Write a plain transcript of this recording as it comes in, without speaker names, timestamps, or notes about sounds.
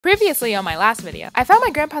Previously on my last video, I found my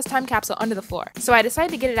grandpa's time capsule under the floor, so I decided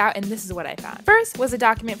to get it out and this is what I found. First was a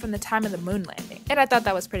document from the time of the moon landing, and I thought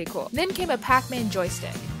that was pretty cool. Then came a Pac-Man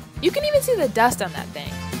joystick. You can even see the dust on that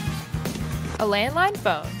thing. A landline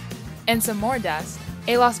phone, and some more dust,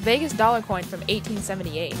 a Las Vegas dollar coin from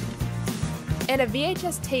 1878, and a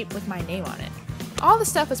VHS tape with my name on it. All the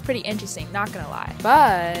stuff was pretty interesting, not gonna lie.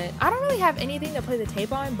 But I don't really have anything to play the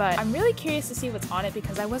tape on, but I'm really curious to see what's on it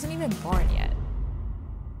because I wasn't even born yet.